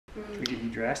Should we get you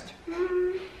dressed?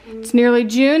 It's nearly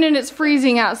June and it's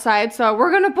freezing outside, so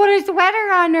we're gonna put a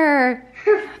sweater on her.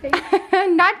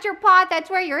 Not your paw, that's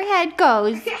where your head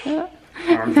goes.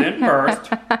 Arms in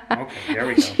first. Okay, there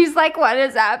we go. She's like, what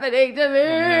is happening to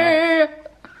me?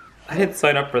 I didn't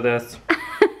sign up for this.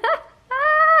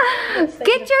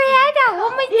 Get your head out.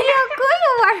 Let me see how good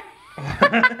you are.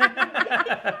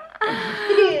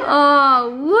 Oh,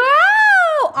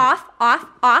 wow. Off.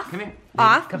 Come here.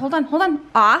 Off. Come. Hold on.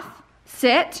 Off.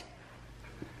 Sit.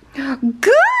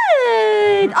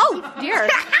 Good. Oh, dear.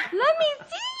 Let me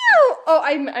see you. Oh,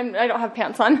 I don't have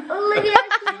pants on. She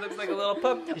looks like a little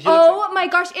pup. Oh my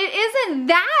gosh, it isn't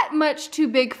that much too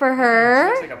big for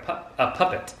her. She looks like a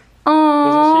puppet.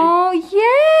 Oh,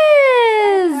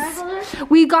 yes.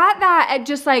 We got that at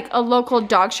just like a local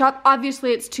dog shop.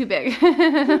 Obviously, it's too big. She's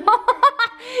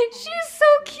so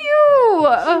cute.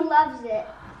 She loves it.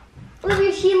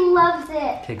 Olivia, she loves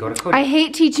it. Okay, go to Cody. I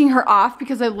hate teaching her off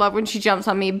because I love when she jumps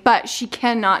on me, but she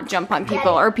cannot jump on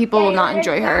people or people will not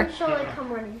enjoy her.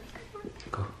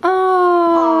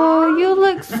 Oh, you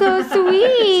look so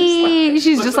sweet.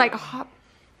 She's just like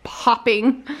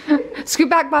hopping.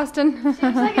 Scoot back, Boston. It's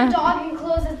like a dog in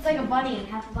clothes. It's like a bunny,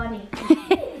 half a bunny.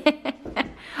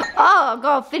 Oh,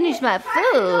 go finish my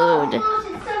food. It's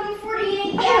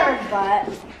 7:48 here, but.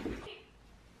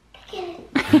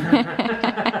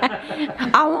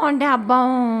 I want that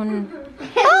bone.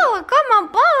 Oh, come on,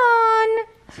 bone.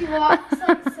 She walks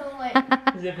like so like.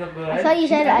 I thought you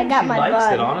said I got my She likes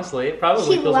bun. it, honestly. It probably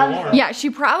She feels loves warm. Yeah, she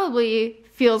probably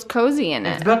feels cozy in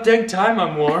It's it. about dang time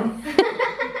I'm warm.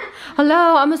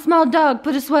 Hello, I'm a small dog.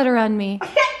 Put a sweater on me.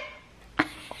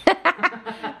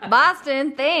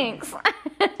 Boston, thanks.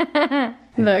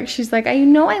 Look, she's like, I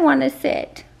know I want to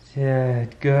sit.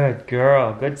 Sit. Good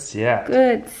girl. Good sit.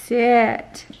 Good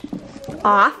sit.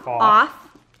 Off.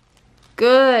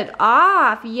 Good.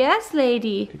 Off. Yes,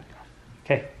 lady.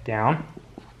 Okay, down.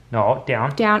 No,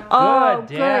 down. Down. Oh,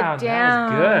 good down. good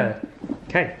down. That was good.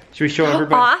 Okay, should we show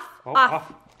everybody? Off. Oh,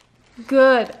 Off.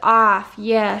 Good. Off.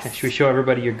 Yes. Okay, should we show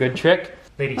everybody your good trick?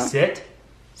 Lady, sit.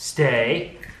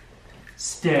 Stay.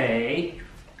 Stay.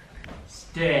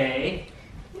 Stay.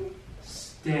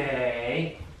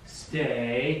 Stay.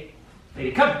 Stay.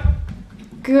 Lady, come.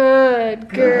 Good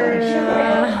girl.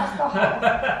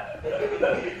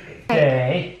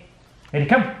 Stay. Lady,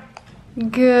 come.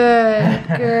 Good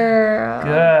girl.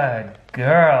 Good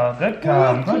girl. Good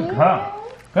come. Good come.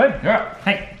 Good girl.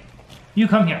 Hey, you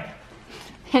come here.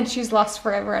 And she's lost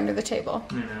forever under the table.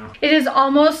 I know. It is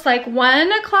almost like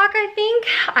 1 o'clock, I think.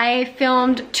 I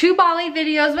filmed 2 Bali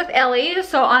videos with Ellie.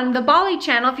 So on the Bali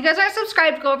channel, if you guys aren't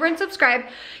subscribed, go over and subscribe.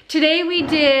 Today we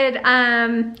did,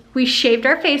 we shaved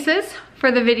our faces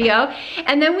for the video.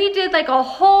 And then we did like a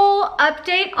whole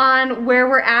update on where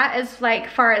we're at as like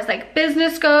far as like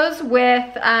business goes with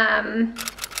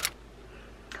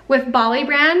Bali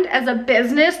brand as a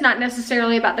business, not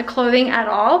necessarily about the clothing at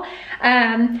all.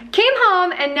 Came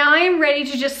home and now I am ready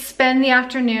to just spend the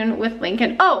afternoon with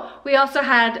Lincoln. Oh, we also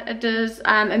had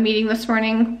a meeting this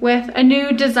morning with a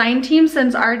new design team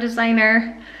since our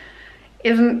designer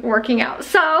isn't working out.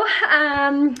 So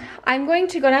I'm going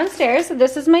to go downstairs.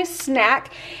 This is my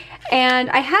snack. And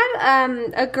I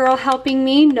had a girl helping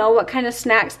me know what kind of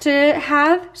snacks to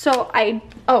have. So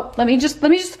let me just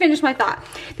finish my thought.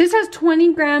 This has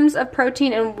 20 grams of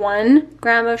protein and 1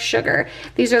 gram of sugar.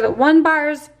 These are the 1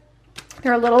 bars.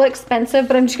 They're a little expensive,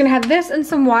 but I'm just gonna have this and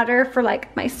some water for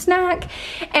like my snack.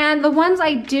 And the ones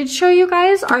I did show you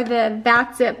guys are the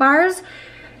That's It bars.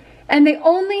 And they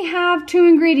only have 2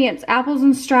 ingredients, apples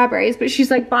and strawberries. But she's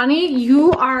like, Bonnie,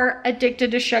 you are addicted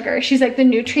to sugar. She's like, the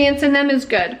nutrients in them is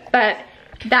good, but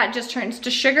that just turns to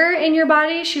sugar in your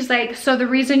body. She's like, so the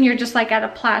reason you're just like at a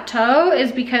plateau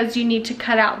is because you need to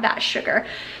cut out that sugar.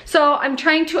 So I'm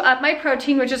trying to up my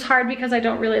protein, which is hard because I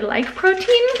don't really like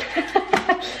protein.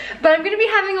 But I'm gonna be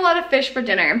having a lot of fish for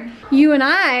dinner. You and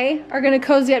I are gonna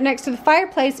cozy up next to the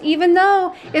fireplace, even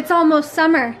though it's almost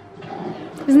summer.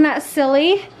 Isn't that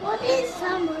silly? What is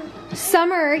summer?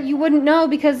 Summer, you wouldn't know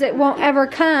because it won't ever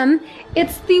come.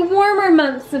 It's the warmer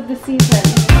months of the season.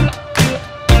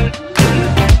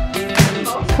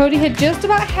 Cody had just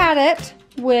about had it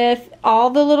with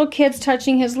all the little kids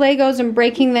touching his Legos and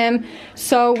breaking them.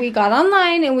 So we got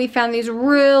online and we found these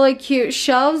really cute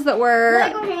shelves that were...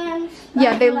 Lego hands.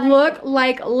 Yeah, they look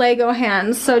like Lego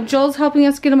hands. So Joel's helping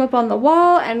us get them up on the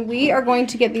wall and we are going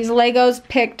to get these Legos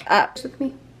picked up. With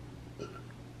me.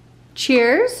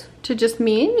 Cheers to just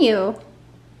me and you.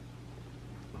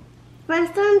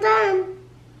 First time done.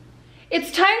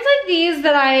 It's times like these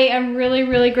that I am really,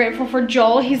 really grateful for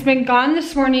Joel. He's been gone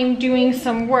this morning doing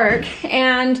some work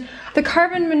and the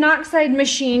carbon monoxide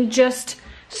machine just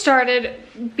started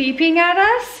beeping at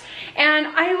us. And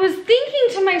I was thinking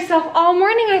to myself all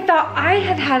morning, I thought I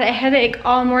had had a headache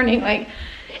all morning, like,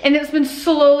 and it's been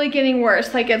slowly getting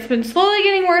worse. Like, it's been slowly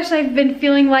getting worse. I've been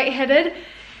feeling lightheaded.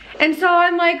 And so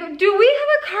I'm like, do we have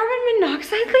a carbon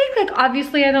monoxide leak? Like,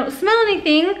 obviously I don't smell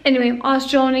anything. Anyway, I'll ask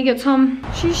Jill when he gets home.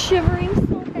 She's shivering so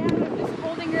bad. I'm just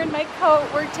holding her in my coat.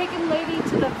 We're taking Lady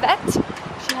to the vet.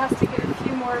 She has to get a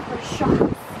few more of her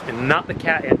shots. And not the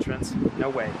cat entrance. No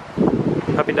way.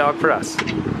 Puppy dog for us.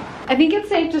 I think it's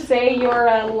safe to say you're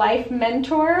a life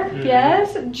mentor,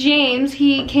 yes? James,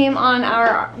 he came on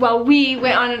our, well, we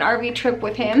went on an RV trip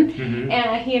with him,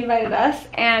 and he invited us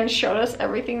and showed us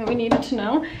everything that we needed to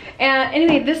know. And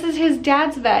anyway, this is his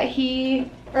dad's vet. His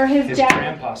dad,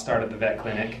 grandpa started the vet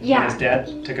clinic. Yeah. And his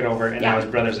dad took it over, and now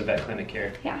his brother's a vet clinic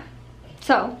here. Yeah.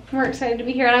 So, we're excited to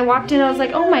be here. And I walked in, I was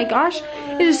like, oh my gosh,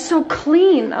 it is so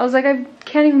clean. I was like, I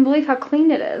can't even believe how clean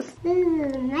it is. This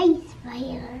is a nice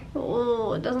spider.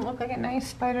 Oh, it doesn't look like a nice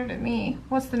spider to me.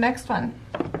 What's the next one?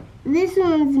 This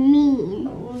one's mean.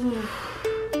 Ooh.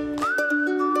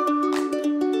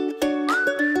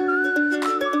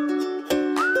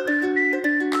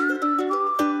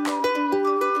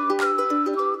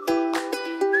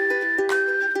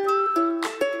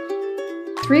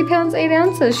 £3 pounds 8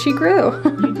 ounces. She grew.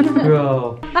 You did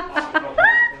grow.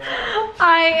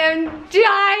 I am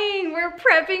dying. We're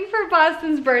prepping for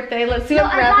Boston's birthday. Let's see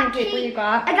what wrapping paper you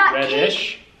got. I got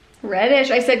Reddish.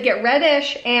 Reddish. I said get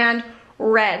reddish and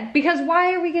red. Because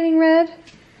why are we getting red?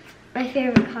 my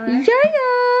favorite color. Yeah.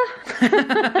 And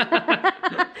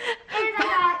I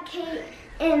got cake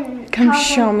and Come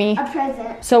show me. a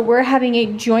present. So we're having a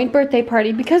joint birthday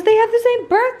party because they have the same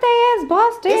birthday as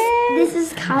Boston. This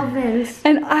is Calvin's.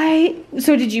 And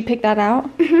so did you pick that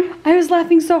out? Mm-hmm. I was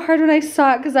laughing so hard when I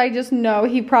saw it because I just know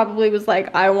he probably was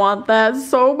like, I want that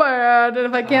so bad. And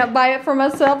if I can't buy it for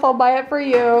myself, I'll buy it for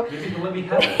you. You can let me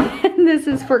have it. And this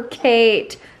is for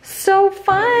Kate. So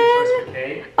fun. Good choice for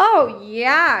Kate. Oh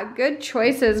yeah, good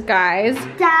choices, guys.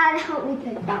 Dad, help me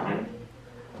pick that one.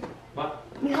 What?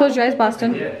 Close your eyes,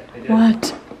 Boston. I did.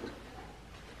 What?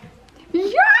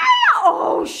 Yeah!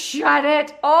 Oh, shut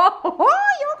it! Oh,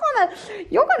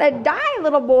 you're gonna die,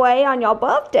 little boy, on your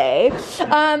birthday.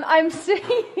 I'm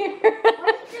sitting here.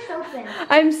 What did you just open?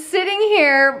 I'm sitting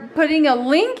here putting a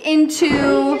link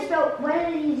into What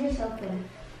did you just open?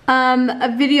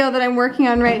 a video that I'm working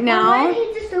on right now. What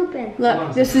did you just open?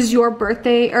 Look, this is your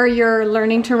birthday or your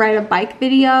learning to ride a bike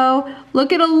video.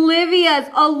 Look at Olivia's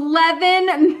 11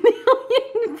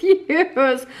 million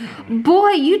views.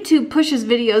 Boy, YouTube pushes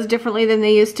videos differently than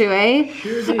they used to, eh?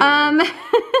 Sure do.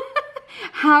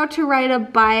 How to ride a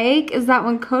bike. Is that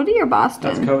one Cody or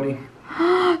Boston? That's Cody.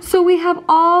 So we have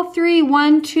all three,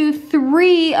 1, 2,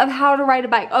 3 of how to ride a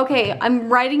bike. Okay, I'm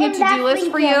writing a And to-do that's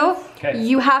list for you. Okay.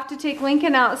 You have to take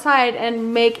Lincoln outside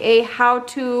and make a how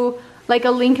to, like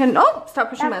a Lincoln, oh, stop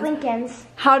pushing That's my Lincoln's.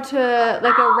 how to,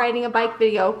 like a riding a bike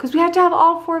video. Because we have to have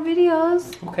all 4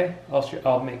 videos. Okay,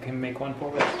 I'll make him make one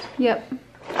for us. Yep.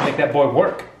 Make that boy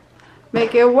work.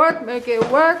 Make it work, make it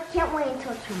work. Can't wait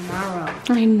until tomorrow.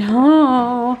 I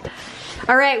know.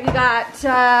 All right, we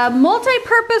got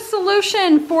multi-purpose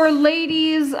solution for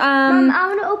ladies. Mom, I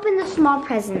want to open the small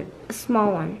present. A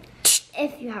small one.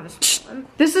 If you have a small one.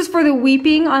 This is for the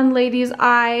weeping on ladies'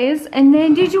 eyes. And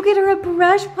then, did you get her a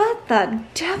brush? What the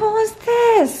devil is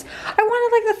this? I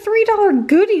wanted like the $3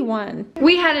 goodie one.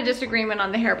 We had a disagreement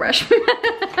on the hairbrush.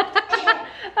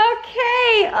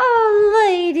 Okay, oh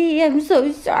lady, I'm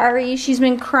so sorry. She's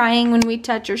been crying when we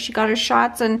touch her. She got her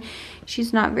shots and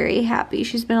she's not very happy.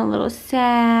 She's been a little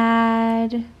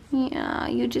sad. Yeah,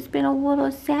 you just been a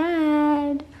little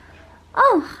sad.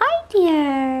 Oh, hi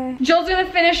dear. Joel's gonna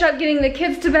finish up getting the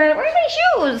kids to bed. Where's my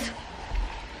shoes?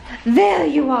 There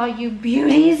you are, you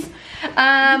beauties.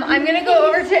 I'm gonna go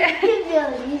over to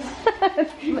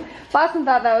Boston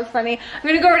thought that was funny. I'm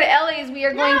gonna go over to Ellie's. We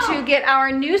are going to get our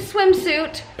new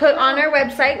swimsuit put on our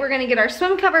website. We're gonna get our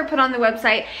swim cover put on the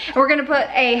website. And we're gonna put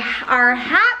our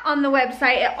hat on the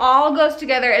website. It all goes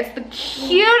together. It's the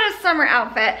cutest summer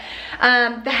outfit.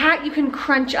 The hat you can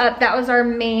crunch up. That was our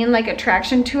main like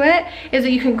attraction to it, is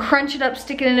that you can crunch it up,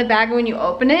 stick it in a bag, and when you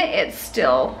open it, it's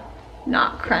still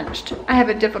not crunched. I have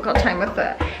a difficult time with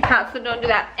the hats, so don't do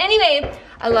that. Anyway,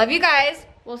 I love you guys.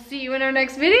 We'll see you in our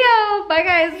next video. Bye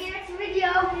guys. See you next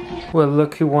video. Well,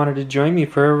 look who wanted to join me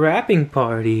for a wrapping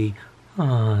party.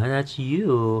 Aw, that's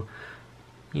you.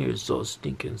 You're so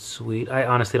stinking sweet. I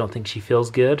honestly don't think she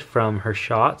feels good from her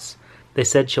shots. They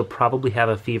said she'll probably have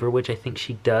a fever, which I think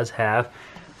she does have.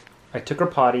 I took her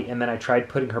potty and then I tried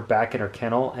putting her back in her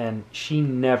kennel, and she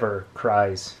never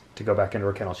cries to go back into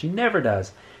her kennel. She never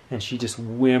does. and she just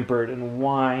whimpered and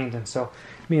whined, and so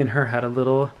me and her had a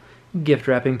little gift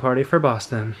wrapping party for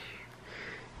Boston.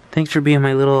 Thanks for being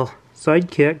my little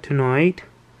sidekick tonight.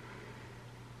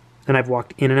 And I've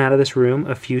walked in and out of this room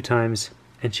a few times,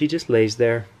 and she just lays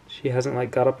there. She hasn't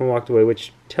like got up and walked away,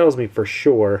 which tells me for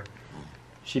sure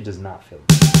she does not feel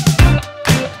good.